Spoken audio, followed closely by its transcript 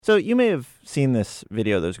So you may have seen this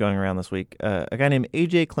video that was going around this week. A guy named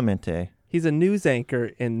AJ Clemente. He's a news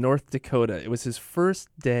anchor in North Dakota. It was his first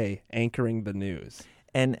day anchoring the news.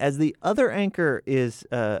 And as the other anchor is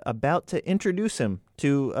about to introduce him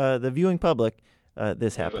to the viewing public,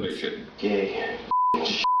 this happens. Gay.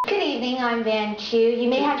 Good evening, I'm Van Chu. You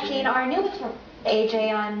may have seen our news from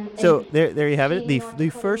AJ on... So there you have it. The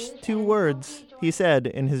first two words he said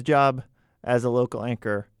in his job as a local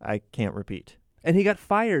anchor, I can't repeat. And he got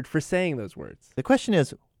fired for saying those words. The question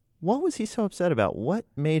is, what was he so upset about? What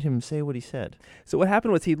made him say what he said? So what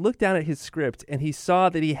happened was he looked down at his script and he saw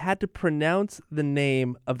that he had to pronounce the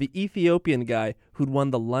name of the Ethiopian guy who'd won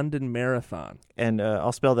the London Marathon. And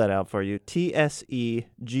I'll spell that out for you. Tsegaye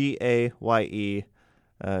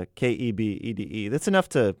Kebede. That's enough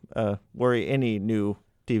to worry any new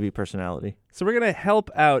TV personality. So we're going to help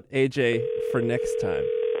out AJ for next time.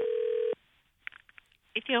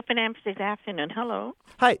 Ethiopian Embassy, good afternoon. Hello.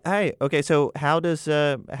 Hi. Okay, so how do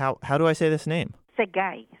I say this name?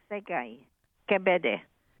 Tsegaye Kebede.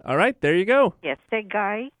 All right, there you go. Yes,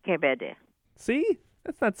 Tsegaye Kebede. See?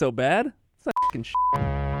 That's not so bad. It's not fucking shit.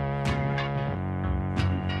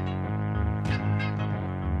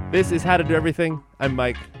 This is How to Do Everything. I'm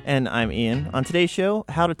Mike. And I'm Ian. On today's show,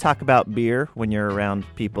 how to talk about beer when you're around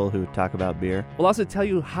people who talk about beer. We'll also tell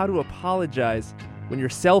you how to apologize when your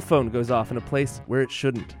cell phone goes off in a place where it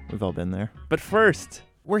shouldn't. We've all been there. But first,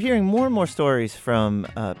 we're hearing more and more stories from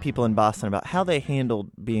people in Boston about how they handled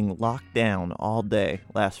being locked down all day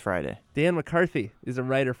last Friday. Dan McCarthy is a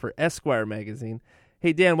writer for Esquire magazine.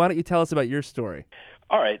 Hey, Dan, why don't you tell us about your story?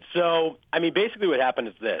 All right. So, basically what happened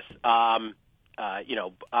is this.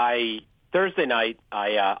 Thursday night,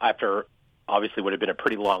 after obviously would have been a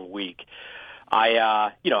pretty long week,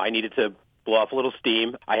 I needed to blow off a little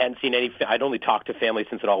steam. I hadn't seen I'd only talked to family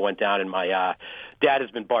since it all went down, and my dad has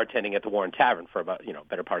been bartending at the Warren Tavern for about,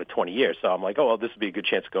 better part of 20 years. So I'm like, oh, well, this would be a good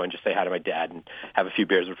chance to go and just say hi to my dad and have a few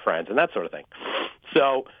beers with friends and that sort of thing.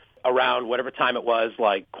 So around whatever time it was,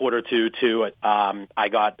 like 1:45, I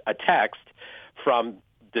got a text from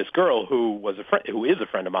this girl who is a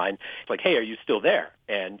friend of mine. It's like, hey, are you still there?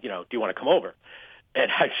 And, do you want to come over?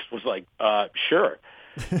 And I just was like, sure.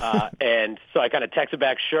 And so I kind of texted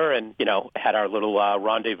back, sure, and, had our little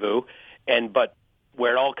rendezvous. But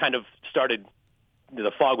where it all kind of started,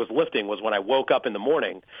 the fog was lifting, was when I woke up in the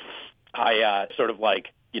morning. I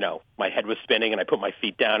my head was spinning, and I put my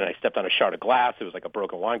feet down, and I stepped on a shard of glass. It was like a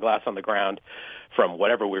broken wine glass on the ground from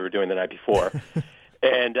whatever we were doing the night before.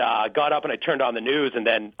 And got up and I turned on the news, and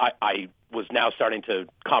then I was now starting to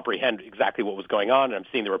comprehend exactly what was going on, and I'm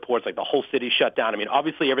seeing the reports like the whole city shut down.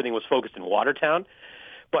 Obviously everything was focused in Watertown,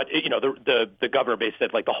 but the governor basically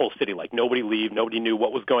said like the whole city, like nobody leave, nobody knew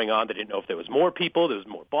what was going on. They didn't know if there was more people, there was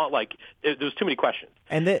more there was too many questions.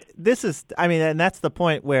 And this is, and that's the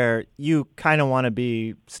point where you kind of want to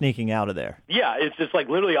be sneaking out of there. Yeah, it's just like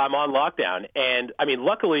literally I'm on lockdown, and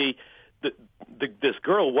luckily this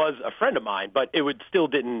girl was a friend of mine, but it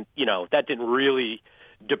that didn't really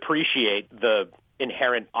depreciate the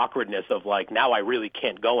inherent awkwardness of like, now I really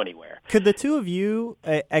can't go anywhere. Could the two of you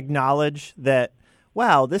acknowledge that,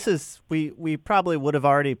 wow, we probably would have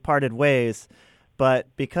already parted ways, but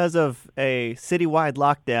because of a citywide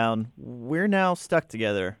lockdown, we're now stuck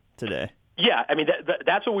together today? Yeah,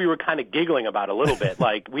 that's what we were kind of giggling about a little bit.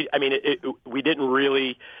 Like we didn't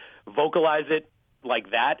really vocalize it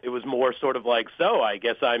like that. It was more sort of like, so I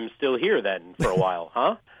guess I'm still here then for a while,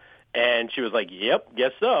 huh? And she was like, yep,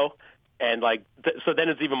 guess so. And like, so then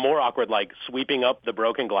it's even more awkward, like sweeping up the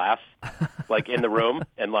broken glass, like in the room,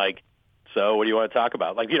 and like, so what do you want to talk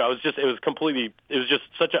about? Like, it was just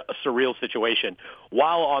such a surreal situation.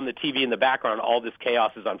 While on the TV in the background, all this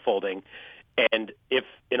chaos is unfolding. And if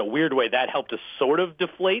in a weird way that helped to sort of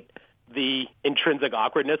deflate the intrinsic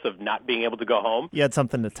awkwardness of not being able to go home. You had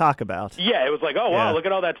something to talk about. Yeah, it was like, oh, wow, look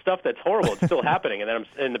at all that stuff that's horrible. It's still happening. And then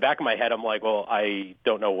in the back of my head, I'm like, well, I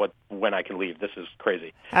don't know when I can leave. This is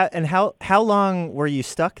crazy. And how long were you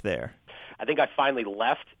stuck there? I think I finally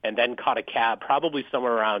left and then caught a cab probably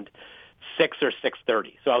somewhere around 6 or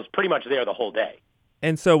 6:30. So I was pretty much there the whole day.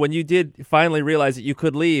 And so when you did finally realize that you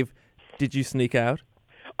could leave, did you sneak out?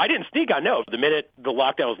 I didn't sneak out, no. The minute the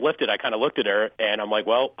lockdown was lifted, I kind of looked at her, and I'm like,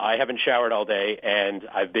 well, I haven't showered all day, and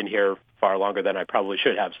I've been here far longer than I probably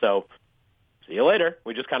should have, so see you later.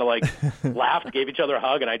 We just kind of like laughed, gave each other a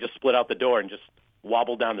hug, and I just split out the door and just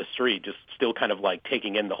wobbled down the street, just still kind of like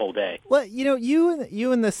taking in the whole day. Well,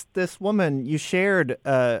 you and this woman, you shared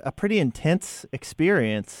a pretty intense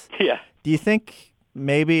experience. Yeah. Do you think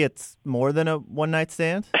maybe it's more than a one-night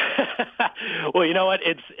stand? Well, you know what?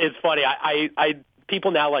 It's funny. I people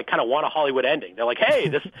now like kind of want a Hollywood ending. They're like, hey,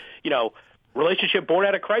 this, relationship born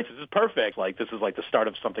out of crisis is perfect. Like, this is like the start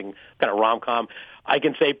of something kind of rom-com. I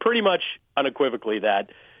can say pretty much unequivocally that,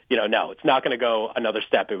 no, it's not going to go another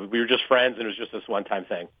step. We were just friends, and it was just this one-time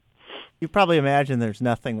thing. You probably imagine there's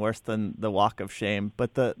nothing worse than the walk of shame,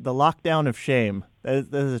 but the lockdown of shame,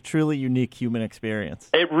 that is a truly unique human experience.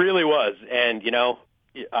 It really was. And,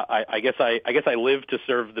 I guess I live to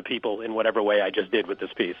serve the people in whatever way I just did with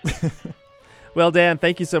this piece. Well, Dan,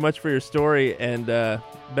 thank you so much for your story, and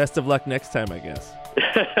best of luck next time, I guess.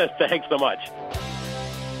 Thanks so much.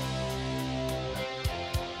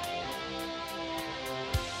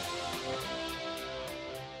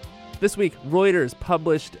 This week, Reuters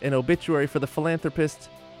published an obituary for the philanthropist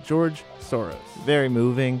George Soros. Very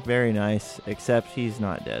moving, very nice, except he's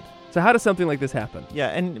not dead. So how does something like this happen? Yeah,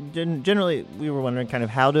 and generally we were wondering kind of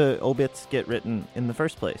how do obits get written in the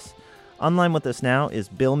first place. Online with us now is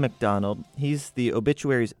Bill McDonald. He's the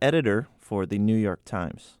obituaries editor for the New York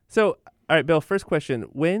Times. So, all right, Bill, first question.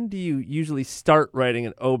 When do you usually start writing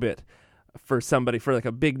an obit for somebody, for like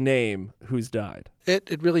a big name who's died?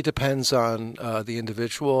 It really depends on the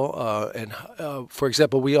individual. And for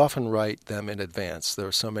example, we often write them in advance. There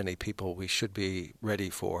are so many people we should be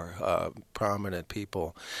ready for, prominent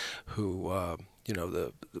people who,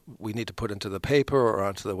 we need to put into the paper or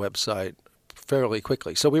onto the website fairly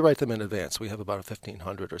quickly. So we write them in advance. We have about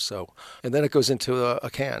 1,500 or so. And then it goes into a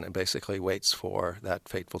can and basically waits for that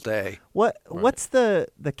fateful day. What's the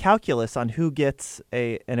calculus on who gets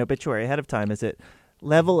an obituary ahead of time? Is it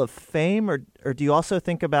level of fame, or do you also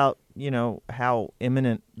think about, how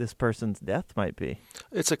imminent this person's death might be?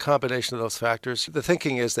 It's a combination of those factors. The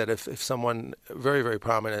thinking is that if someone very, very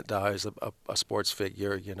prominent dies, a sports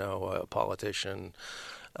figure, a politician,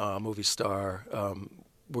 a movie star,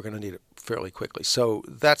 we're going to need it fairly quickly. So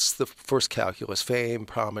that's the first calculus: fame,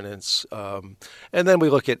 prominence, and then we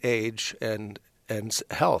look at age and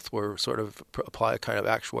health. We're sort of apply a kind of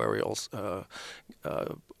actuarial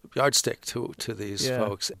yardstick to these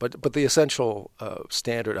folks. But the essential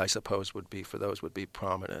standard, I suppose, would be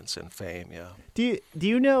prominence and fame. Yeah. Do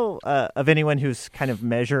you know of anyone who's kind of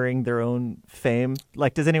measuring their own fame?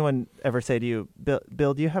 Like, does anyone ever say to you,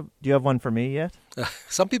 Bill, do you have one for me yet?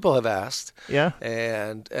 Some people have asked. Yeah.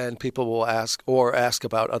 And people will ask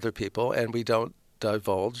about other people, and we don't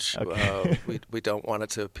divulge. Okay. We don't want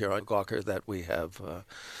it to appear on Gawker that we have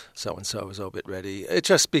so-and-so's obit ready. It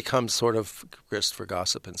just becomes sort of grist for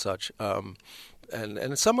gossip and such.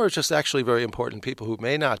 And some are just actually very important people who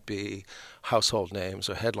may not be household names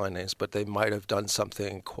or headline names, but they might have done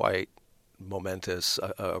something quite momentous.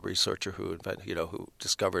 A researcher who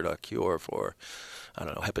discovered a cure for,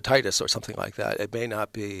 hepatitis or something like that. It may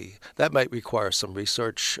not be. That might require some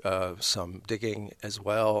research, some digging as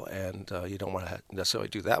well, and you don't want to necessarily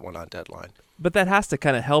do that one on deadline. But that has to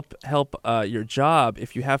kind of help your job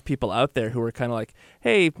if you have people out there who are kind of like,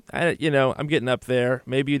 hey, I'm getting up there.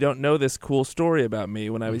 Maybe you don't know this cool story about me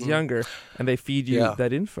when I was younger, and they feed you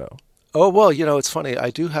that info. Oh, well, it's funny. I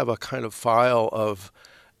do have a kind of file of,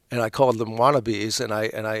 and I call them wannabes, and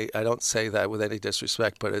I don't say that with any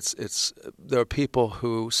disrespect, but there are people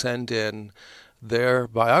who send in their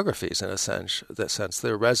biographies, in a sense,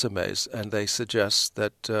 their resumes, and they suggest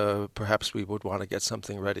that perhaps we would want to get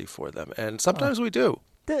something ready for them, and sometimes we do.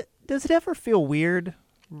 Does it ever feel weird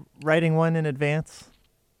writing one in advance?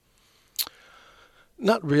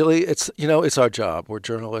 Not really. It's our job. We're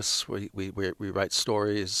journalists. We write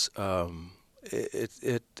stories.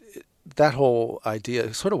 That whole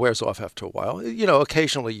idea sort of wears off after a while.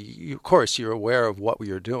 Occasionally, of course, you're aware of what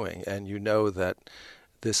you're doing, and you know that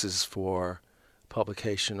this is for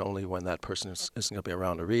publication only when that person isn't going to be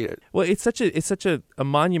around to read it. Well, it's such a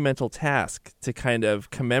monumental task to kind of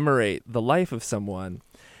commemorate the life of someone.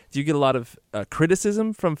 Do you get a lot of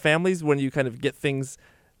criticism from families when you kind of get things,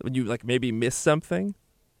 when you maybe miss something?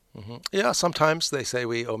 Mm-hmm. Yeah, sometimes they say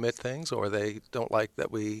we omit things, or they don't like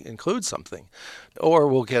that we include something, or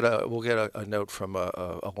we'll get a note from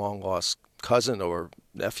a long lost cousin or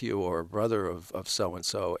nephew or brother of so and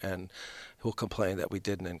so, and he'll complain that we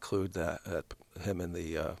didn't include him in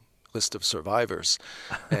the list of survivors,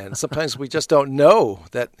 and sometimes we just don't know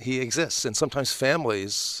that he exists, and sometimes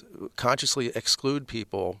families consciously exclude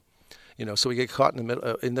people. So we get caught in the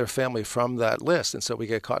middle in their family from that list, and so we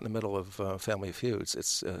get caught in the middle of family feuds.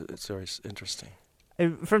 It's very interesting.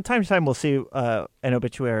 From time to time, we'll see an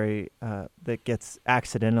obituary that gets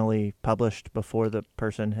accidentally published before the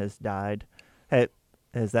person has died.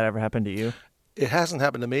 Has that ever happened to you? It hasn't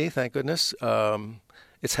happened to me, thank goodness.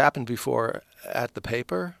 It's happened before at the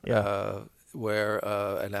paper, where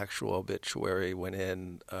an actual obituary went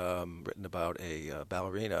in, written about a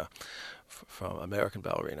ballerina from American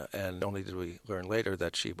Ballerina, and only did we learn later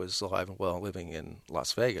that she was alive and well, living in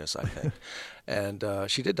Las Vegas, I think. And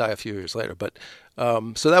she did die a few years later. But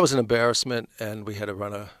so that was an embarrassment, and we had to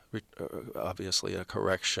run obviously a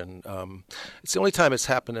correction. It's the only time it's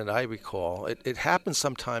happened that I recall. It happens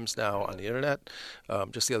sometimes now on the internet.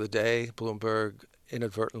 Just the other day, Bloomberg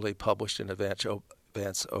inadvertently published an advance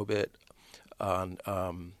obit on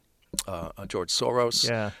George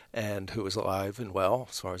Soros, and who is alive and well,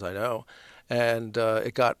 as far as I know. And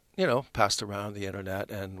it got, passed around the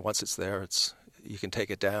internet, and once it's there, you can take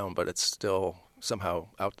it down, but it's still somehow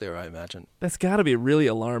out there, I imagine. That's got to be really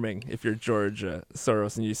alarming if you're George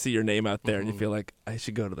Soros and you see your name out there and you feel like, I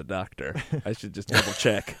should go to the doctor. I should just double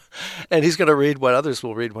check. And he's going to read what others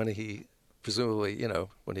will read when he, presumably,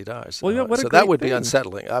 when he dies. Well, what a so great that would thing. be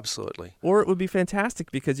unsettling, absolutely. Or it would be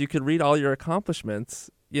fantastic because you could read all your accomplishments,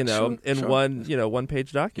 in sure.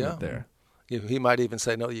 one-page document there. He might even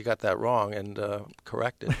say, "No, you got that wrong," and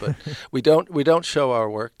correct it. But we don't show our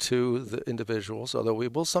work to the individuals, although we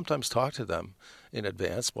will sometimes talk to them in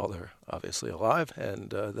advance while they're obviously alive,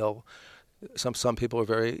 and some people are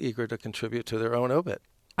very eager to contribute to their own obit.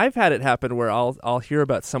 I've had it happen where I'll hear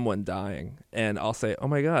about someone dying, and I'll say, "Oh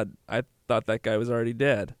my God, I thought that guy was already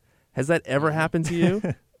dead." Has that ever happened to you?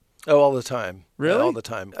 Oh, all the time. Really? Yeah, all the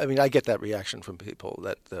time. I mean, I get that reaction from people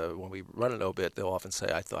that when we run an obit, they'll often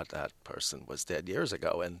say, I thought that person was dead years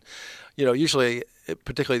ago. And, usually,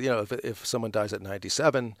 particularly, if someone dies at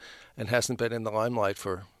 97 and hasn't been in the limelight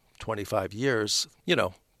for 25 years,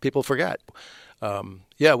 people forget. I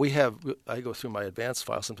go through my advanced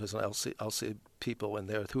file sometimes, and I'll see people in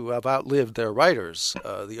there who have outlived their writers.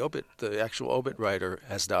 The actual obit writer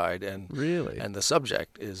has died, and really, and the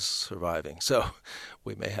subject is surviving. So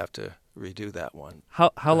we may have to redo that one.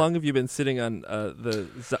 How long have you been sitting on the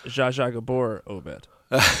Zsa Zsa Gabor obit?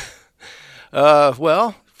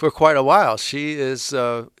 Well, for quite a while. She is.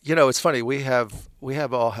 It's funny. We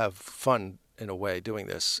all have fun in a way doing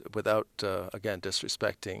this without again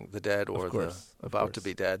disrespecting the dead or the about to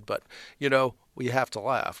be dead. But we have to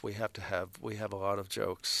laugh. We have a lot of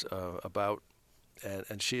jokes about,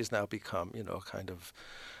 and she has now become kind of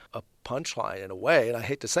a punchline in a way. And I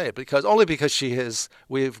hate to say it because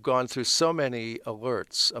we've gone through so many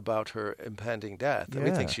alerts about her impending death, and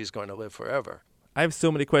we think she's going to live forever. I have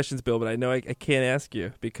so many questions, Bill, but I know I can't ask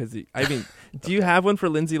you because do you have one for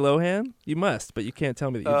Lindsay Lohan? You must, but you can't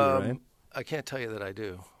tell me that you do, right? I can't tell you that I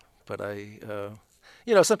do, but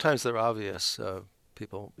sometimes they're obvious.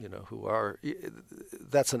 People, who are.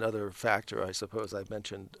 That's another factor, I suppose. I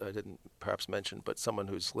didn't perhaps mention, but someone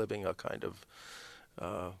who's living a kind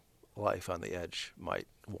of life on the edge might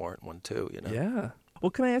warrant one too. Yeah. Well,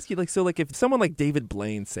 can I ask you, if someone like David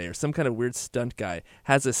Blaine, say, or some kind of weird stunt guy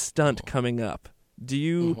has a stunt coming up, do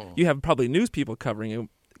you have probably news people covering it,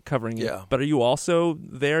 but are you also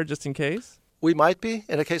there just in case? We might be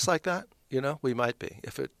in a case like that. We might be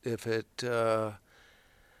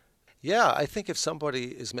I think if somebody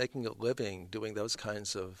is making a living doing those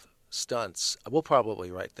kinds of stunts, we'll probably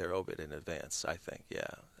write their obit in advance. I think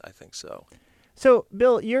so. So,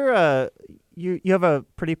 Bill, you're you have a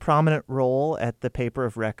pretty prominent role at the Paper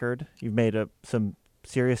of Record. You've made some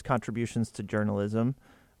serious contributions to journalism.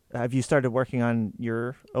 Have you started working on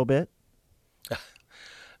your obit?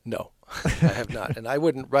 No, I have not, and I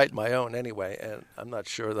wouldn't write my own anyway. And I'm not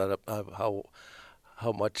sure that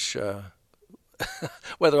how much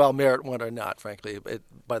whether I'll merit one or not. Frankly,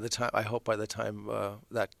 I hope by the time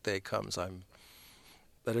that day comes,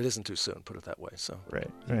 that it isn't too soon. Put it that way. So right.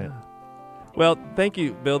 Well, thank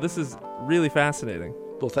you, Bill. This is really fascinating.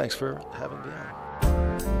 Well, thanks for having me on.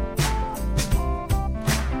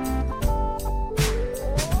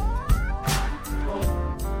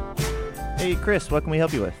 Hey, Chris, what can we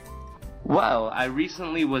help you with? Well, I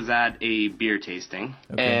recently was at a beer tasting,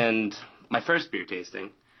 and my first beer tasting,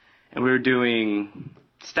 and we were doing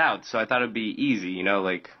stouts, so I thought it'd be easy,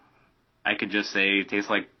 I could just say it tastes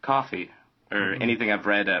like coffee, or anything I've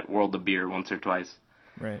read at World of Beer once or twice.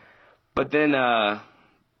 Right. But then,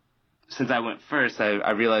 since I went first,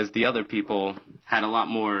 I realized the other people had a lot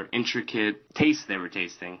more intricate tastes they were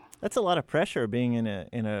tasting. That's a lot of pressure being in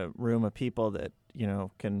a room of people that,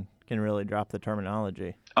 can really drop the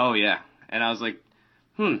terminology. Oh, yeah. And I was like,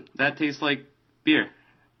 that tastes like beer.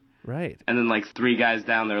 Right. And then 3 guys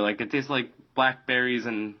down there it tastes like blackberries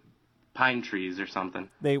and pine trees or something.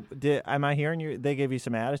 Am I hearing you? They gave you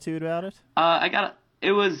some attitude about it?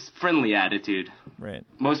 It was friendly attitude. Right.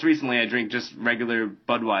 Most recently I drink just regular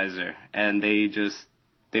Budweiser, and they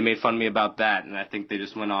made fun of me about that, and I think they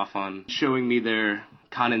just went off on showing me their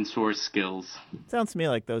connoisseur skills. Sounds to me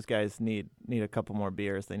like those guys need a couple more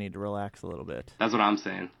beers. They need to relax a little bit. That's what I'm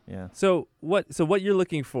saying. Yeah. So what you're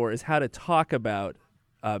looking for is how to talk about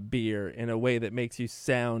beer in a way that makes you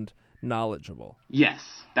sound knowledgeable. Yes,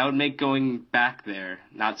 that would make going back there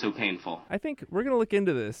not so painful. I think we're going to look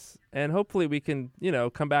into this, and hopefully we can,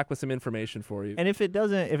 come back with some information for you. And if it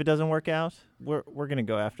doesn't work out, we're going to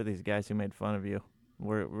go after these guys who made fun of you.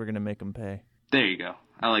 We're going to make them pay. There you go.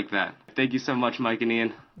 I like that. Thank you so much, Mike and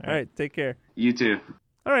Ian. All right, take care. You too.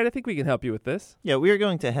 All right, I think we can help you with this. Yeah, we are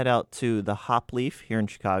going to head out to the Hop Leaf here in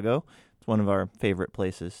Chicago. It's one of our favorite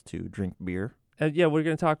places to drink beer. And we're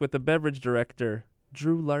going to talk with the beverage director,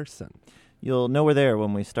 Drew Larson. You'll know we're there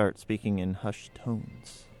when we start speaking in hushed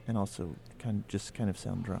tones and also kind of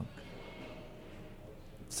sound drunk.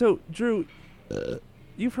 So, Drew,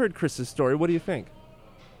 you've heard Chris's story. What do you think?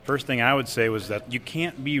 First thing I would say was that you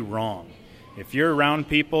can't be wrong. If you're around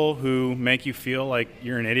people who make you feel like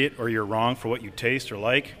you're an idiot or you're wrong for what you taste or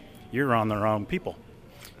like, you're around the wrong people.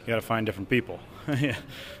 You got to find different people. Yeah,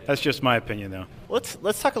 that's just my opinion, though.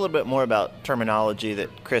 Let's talk a little bit more about terminology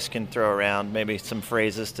that Chris can throw around, maybe some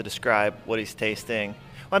phrases to describe what he's tasting.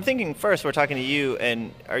 Well, I'm thinking first we're talking to you,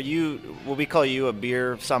 and will we call you a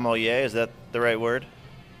beer sommelier? Is that the right word?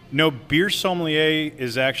 No, beer sommelier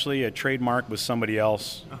is actually a trademark with somebody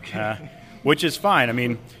else, which is fine. I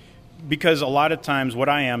mean, because a lot of times what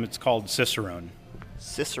I am, it's called Cicerone.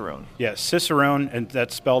 Cicerone? Yeah, Cicerone, and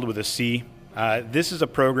that's spelled with a C. This is a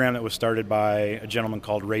program that was started by a gentleman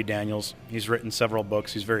called Ray Daniels. He's written several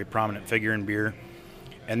books. He's a very prominent figure in beer.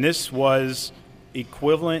 And this was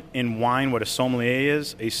equivalent in wine what a sommelier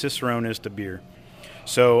is, a Cicerone is to beer.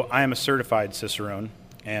 So I am a certified Cicerone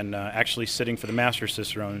and actually sitting for the Master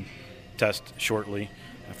Cicerone test shortly,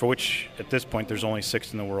 for which at this point there's only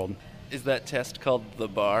 6 in the world. Is that test called the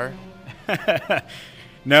bar?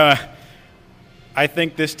 No, I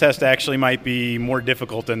think this test actually might be more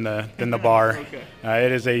difficult than the bar. Okay.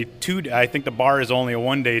 It is I think the bar is only a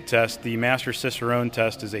 1-day test. The Master Cicerone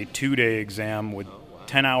test is a 2-day exam with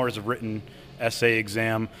 10 hours of written essay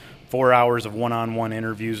exam, 4 hours of one-on-one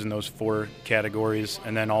interviews in those 4 categories,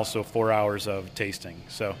 and then also 4 hours of tasting.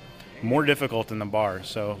 So more difficult than the bar.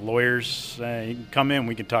 So lawyers, you can come in,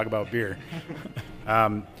 we can talk about beer.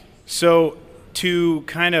 So to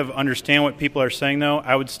kind of understand what people are saying, though,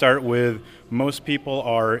 I would start with most people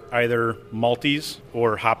are either malties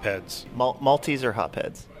or hopheads. Malties or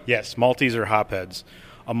hopheads? Yes, malties or hopheads.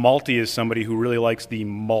 A malty is somebody who really likes the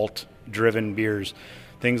malt-driven beers.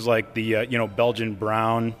 Things like the Belgian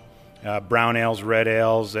brown ales, red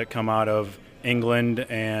ales that come out of England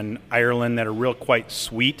and Ireland that are real quite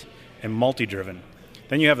sweet and malty-driven.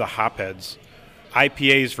 Then you have the hopheads.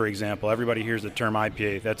 IPAs, for example, everybody hears the term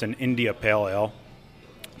IPA. That's an India Pale Ale.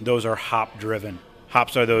 Those are hop-driven.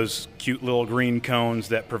 Hops are those cute little green cones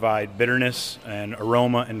that provide bitterness and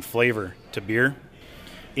aroma and flavor to beer.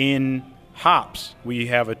 In hops, we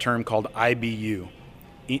have a term called IBU,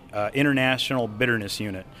 International Bitterness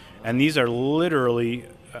Unit. And these are literally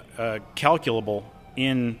calculable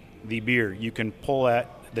in the beer. You can pull at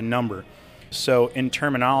the number. So in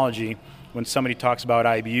terminology, when somebody talks about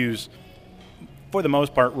IBUs, for the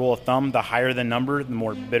most part, rule of thumb, the higher the number, the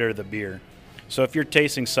more bitter the beer. So if you're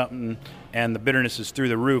tasting something and the bitterness is through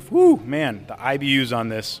the roof, whoo, man, the IBUs on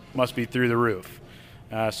this must be through the roof.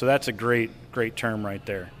 So that's a great term right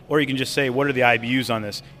there. Or you can just say, what are the IBUs on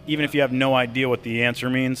this? Even if you have no idea what the answer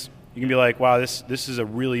means, you can be like, wow, this is a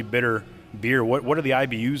really bitter beer. What are the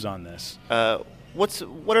IBUs on this?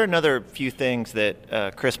 What are another few things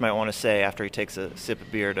that Chris might want to say after he takes a sip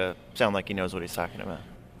of beer to sound like he knows what he's talking about?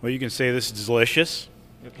 Well, you can say this is delicious.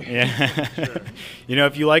 Okay. Yeah. Sure.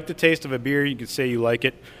 If you like the taste of a beer, you can say you like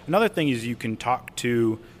it. Another thing is you can talk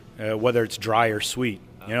to whether it's dry or sweet.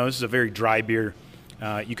 This is a very dry beer.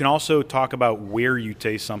 You can also talk about where you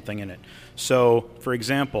taste something in it. So, for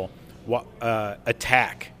example,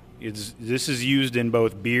 attack. This is used in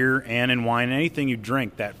both beer and in wine. Anything you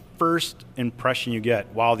drink, that first impression you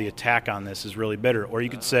get, wow, the attack on this is really bitter. Or you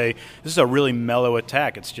could say, this is a really mellow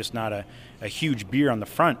attack. It's just not a huge beer on the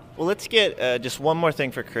front. Well, let's get just one more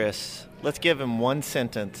thing for Chris. Let's give him one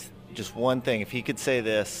sentence, just one thing. If he could say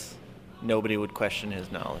this, nobody would question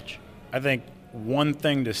his knowledge. I think one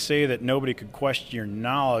thing to say that nobody could question your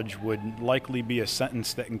knowledge would likely be a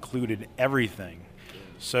sentence that included everything.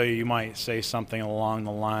 So you might say something along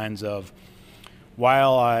the lines of,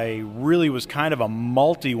 while I really was kind of a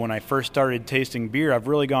malty when I first started tasting beer, I've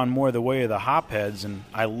really gone more the way of the hopheads, and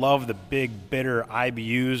I love the big bitter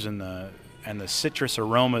IBUs and the citrus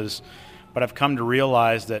aromas. But I've come to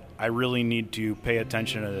realize that I really need to pay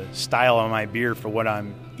attention to the style of my beer for what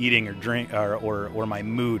I'm eating or drink or my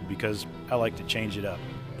mood, because I like to change it up.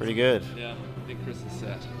 Pretty good. Yeah, I think Chris is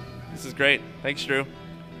set. This is great. Thanks, Drew.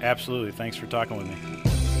 Absolutely. Thanks for talking with me.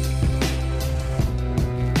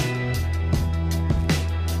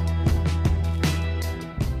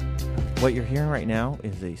 What you're hearing right now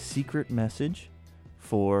is a secret message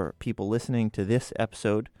for people listening to this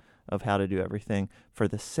episode of How to Do Everything for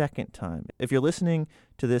the second time. If you're listening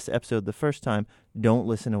to this episode the first time, don't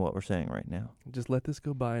listen to what we're saying right now. Just let this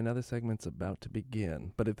go by. Another segment's about to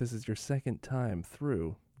begin. But if this is your second time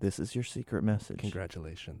through, this is your secret message.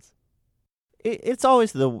 Congratulations. It's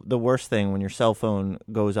always the worst thing when your cell phone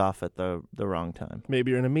goes off at the wrong time.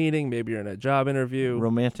 Maybe you're in a meeting. Maybe you're in a job interview.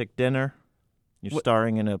 Romantic dinner. You're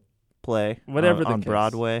starring in a play whatever on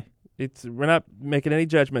Broadway. We're not making any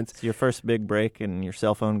judgments. It's your first big break, and your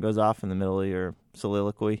cell phone goes off in the middle of your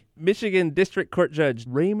soliloquy. Michigan District Court Judge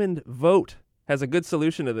Raymond Vogt has a good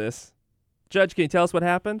solution to this. Judge, can you tell us what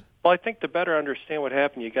happened? Well, I think to better understand what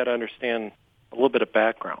happened, you got to understand a little bit of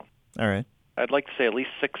background. All right. I'd like to say at least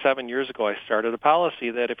 6-7 years ago, I started a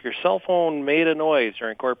policy that if your cell phone made a noise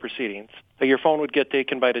during court proceedings, that your phone would get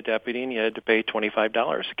taken by the deputy and you had to pay $25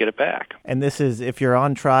 to get it back. And this is if you're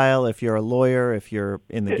on trial, if you're a lawyer, if you're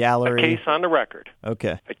in the gallery? A case on the record.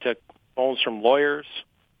 Okay. I took phones from lawyers,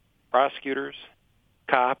 prosecutors,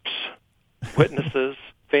 cops, witnesses,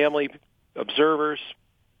 family, observers,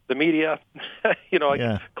 the media.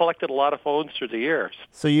 I collected a lot of phones through the years.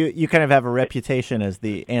 So you kind of have a reputation as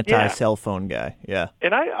the anti-cell phone guy. Yeah.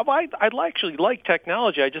 And I actually like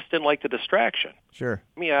technology. I just didn't like the distraction. Sure.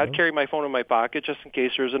 I mean, I'd carry my phone in my pocket just in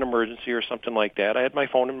case there was an emergency or something like that. I had my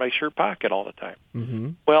phone in my shirt pocket all the time. Mm-hmm.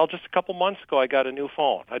 Well, just a couple months ago, I got a new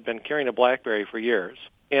phone. I'd been carrying a BlackBerry for years.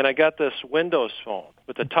 And I got this Windows phone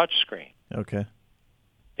with a touch screen. Okay.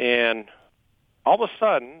 And all of a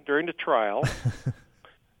sudden, during the trial...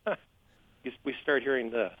 we start hearing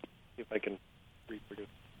this. See if I can reproduce.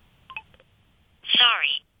 Sorry,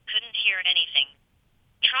 couldn't hear anything.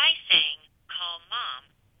 Try saying, call Mom,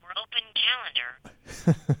 or open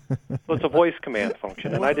calendar. Well, it's a voice command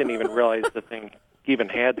function, and I didn't even realize the thing even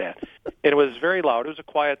had that. And it was very loud. It was a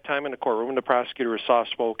quiet time in the courtroom, and the prosecutor was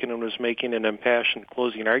soft-spoken and was making an impassioned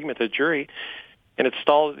closing argument to the jury. And it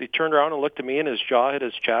stalled. He turned around and looked at me, and his jaw hit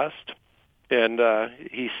his chest. And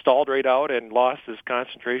he stalled right out and lost his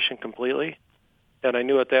concentration completely. And I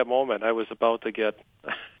knew at that moment I was about to get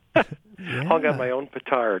hung on my own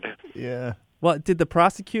petard. Yeah. Well, did the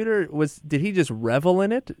prosecutor, did he just revel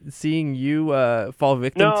in it, seeing you fall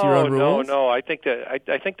victim to your own rules? No. I think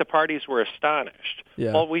the parties were astonished.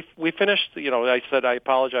 Yeah. Well, we finished, I said I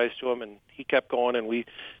apologized to him, and he kept going, and we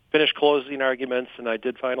finished closing arguments, and I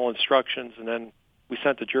did final instructions, and then we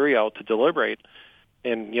sent the jury out to deliberate.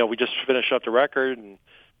 And, we just finished up the record, and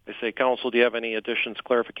I say, counsel, do you have any additions,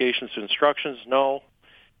 clarifications to instructions? No.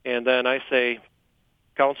 And then I say,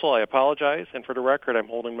 counsel, I apologize, and for the record, I'm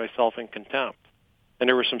holding myself in contempt. And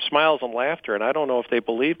there were some smiles and laughter, and I don't know if they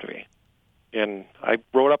believed me. And I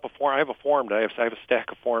wrote up a form. I have a form. I have a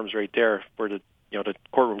stack of forms right there for the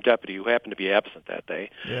courtroom deputy who happened to be absent that day.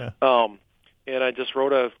 Yeah. And I just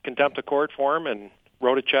wrote a contempt of court form and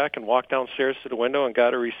wrote a check and walked downstairs to the window and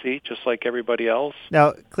got a receipt just like everybody else.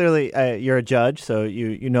 Now, clearly, you're a judge, so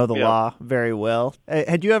you know the law very well.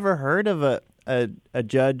 Had you ever heard of a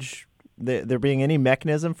judge, there being any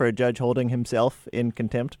mechanism for a judge holding himself in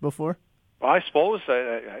contempt before? Well, I suppose,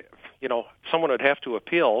 someone would have to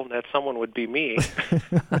appeal, and that someone would be me.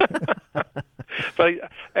 But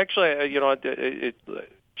actually,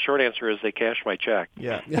 short answer is they cashed my check.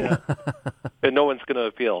 Yeah. And no one's going to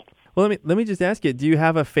appeal. Well, let me just ask you, do you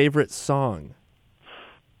have a favorite song?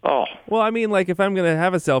 Oh. Well, I mean, like if I'm going to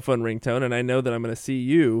have a cell phone ringtone and I know that I'm going to see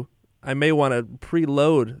you, I may want to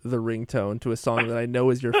preload the ringtone to a song that I know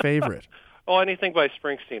is your favorite. Oh, anything by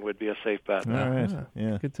Springsteen would be a safe bet. All right.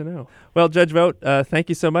 Yeah. Good to know. Well, Judge Vogt, thank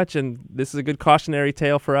you so much, and this is a good cautionary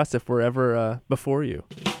tale for us if we're ever before you.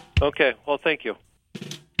 Okay. Well, thank you.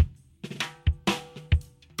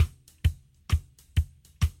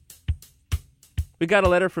 We got a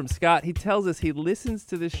letter from Scott. He tells us he listens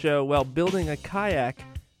to this show while building a kayak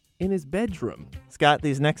in his bedroom. Scott,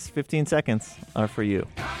 these next 15 seconds are for you.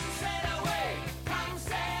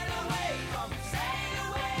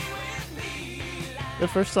 The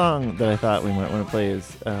first song that I thought we might want to play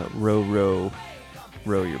is Row, Row,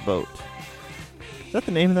 Row Your Boat. Is that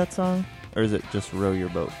the name of that song? Or is it just Row Your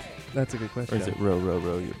Boat? That's a good question. Or is it Row, Row,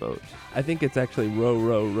 Row Your Boat? I think it's actually Row,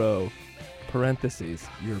 Row, Row, parentheses,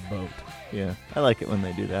 your boat. Yeah, I like it when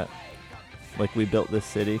they do that. Like We Built This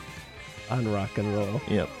City. On rock and roll.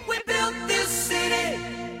 Yep. We built this city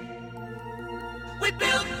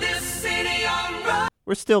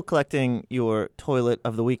We're still collecting your Toilet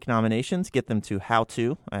of the Week nominations. Get them to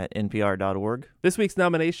howto@npr.org. This week's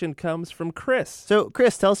nomination comes from Chris. So,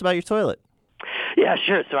 Chris, tell us about your toilet. Yeah,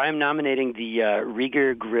 sure. So I'm nominating the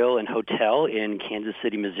Rieger Grill and Hotel in Kansas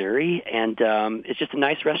City, Missouri. And it's just a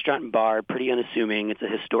nice restaurant and bar, pretty unassuming. It's a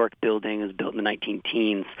historic building. It was built in the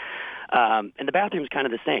 19-teens. And the bathroom's kind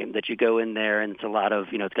of the same, that you go in there and it's a lot of,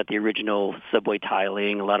 it's got the original subway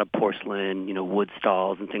tiling, a lot of porcelain, wood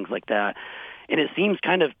stalls and things like that. And it seems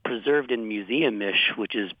kind of preserved in museum-ish,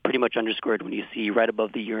 which is pretty much underscored when you see right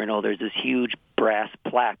above the urinal, there's this huge brass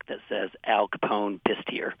plaque that says Al Capone pissed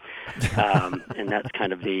here. And that's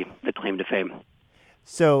kind of the claim to fame.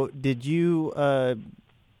 So did you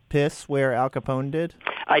piss where Al Capone did?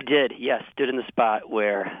 I did, yes. Stood in the spot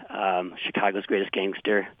where Chicago's greatest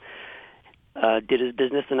gangster did his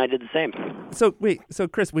business, and I did the same. So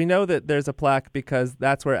Chris, we know that there's a plaque because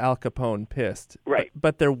that's where Al Capone pissed. Right.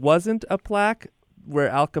 But there wasn't a plaque where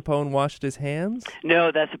Al Capone washed his hands?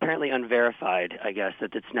 No, that's apparently unverified, I guess,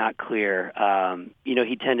 that it's not clear.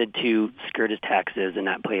 He tended to skirt his taxes and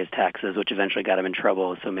not pay his taxes, which eventually got him in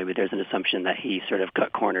trouble. So maybe there's an assumption that he sort of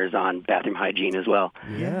cut corners on bathroom hygiene as well.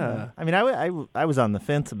 Yeah. I mean, I was on the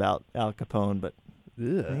fence about Al Capone, but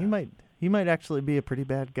he might actually be a pretty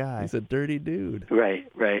bad guy. He's a dirty dude. Right.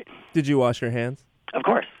 Did you wash your hands? Of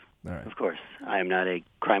course. All right. Of course. I am not a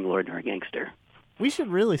crime lord nor a gangster. We should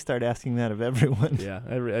really start asking that of everyone. Yeah,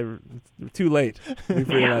 too late. We've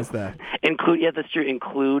realized that. That's true.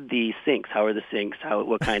 Include the sinks. How are the sinks?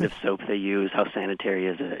 What kind of soap they use? How sanitary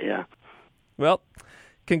is it? Yeah. Well,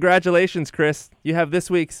 congratulations, Chris. You have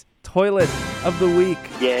this week's Toilet of the Week.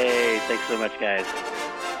 Yay. Thanks so much, guys.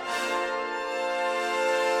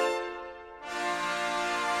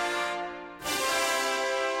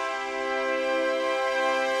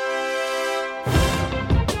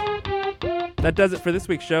 That does it for this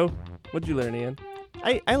week's show. What did you learn, Ian?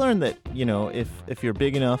 I learned that, if you're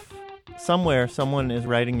big enough, somewhere someone is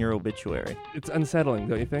writing your obituary. It's unsettling,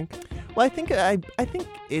 don't you think? Well, I think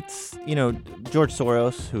it's, George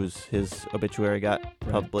Soros, his obituary got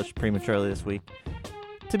published prematurely this week.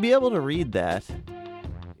 To be able to read that,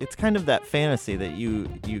 it's kind of that fantasy that you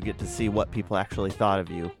get to see what people actually thought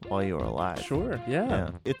of you while you were alive. Sure,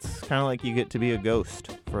 yeah. It's kind of like you get to be a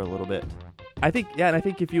ghost for a little bit. I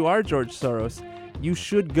think if you are George Soros, you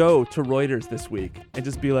should go to Reuters this week and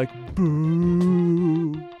just be like,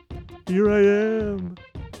 boo, here I am.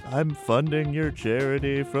 I'm funding your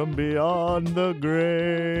charity from beyond the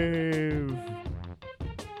grave.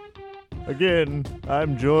 Again,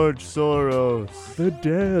 I'm George Soros, the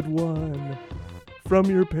dead one, from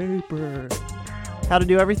your paper. How to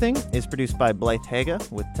Do Everything is produced by Blythe Haga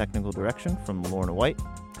with technical direction from Lorna White.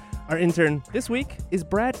 Our intern this week is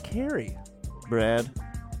Brad Carey. Brad,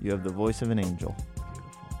 you have the voice of an angel.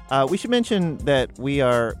 We should mention that we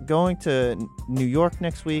are going to New York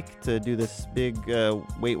next week to do this big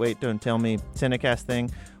Wait, Don't Tell Me Cinecast thing.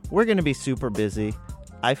 We're going to be super busy.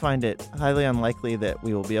 I find it highly unlikely that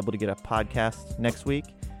we will be able to get a podcast next week.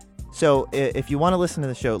 So if you want to listen to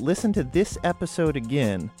the show, listen to this episode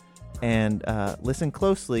again and listen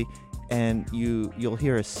closely, and you'll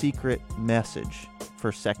hear a secret message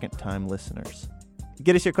for second-time listeners.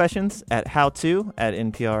 Get us your questions at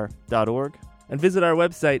howto@npr.org. And visit our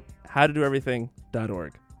website,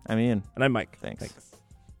 howtodoeverything.org. I'm Ian. And I'm Mike. Thanks.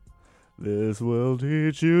 This will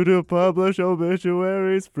teach you to publish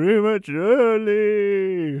obituaries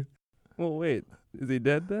prematurely. Well, wait. Is he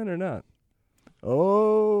dead then or not?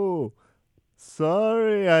 Oh,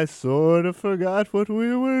 sorry. I sort of forgot what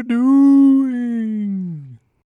we were doing.